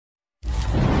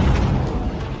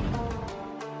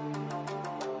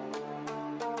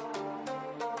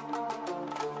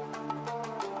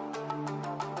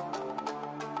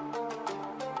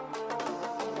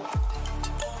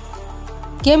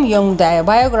Kim Young Dae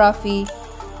Biography.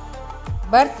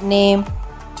 Birth name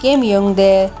Kim Young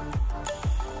Dae.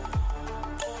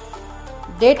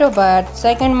 Date of birth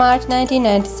 2nd March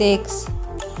 1996.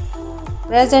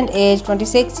 Present age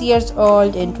 26 years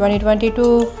old in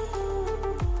 2022.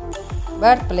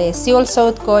 Birthplace Seoul,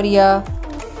 South Korea.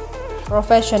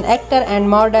 Profession actor and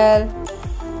model.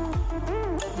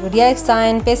 Zodiac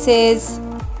sign Pisces.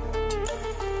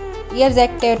 Years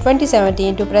active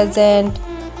 2017 to present.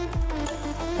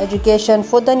 Education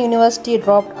Fudan University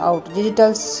dropped out.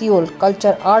 Digital Seoul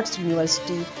Culture Arts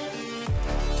University.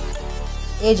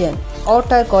 Asian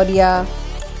Outer Korea.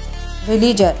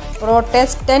 Religion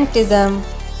Protestantism.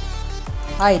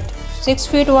 Height 6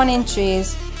 feet 1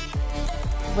 inches.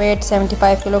 Weight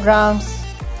 75 kilograms.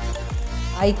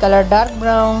 Eye color dark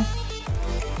brown.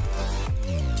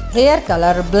 Hair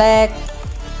color black.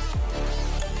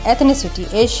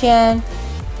 Ethnicity Asian.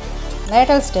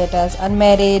 Marital status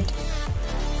unmarried.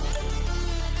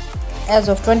 As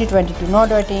of 2022 not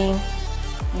dating.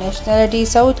 Nationality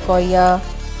South Korea.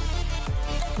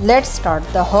 Let's start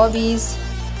the hobbies.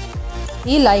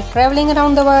 He likes traveling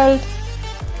around the world.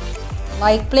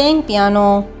 Like playing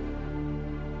piano.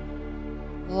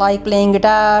 Like playing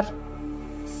guitar.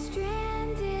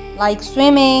 Like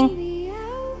swimming.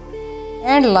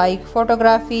 And like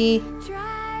photography.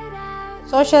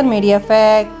 Social media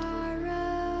fact.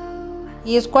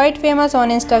 He is quite famous on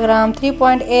Instagram.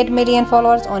 3.8 million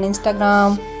followers on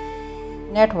Instagram.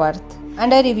 Net worth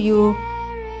under review.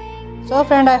 So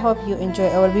friend, I hope you enjoy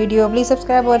our video. Please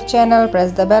subscribe our channel,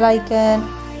 press the bell icon,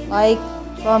 like,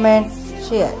 comment,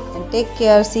 share and take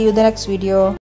care. See you in the next video.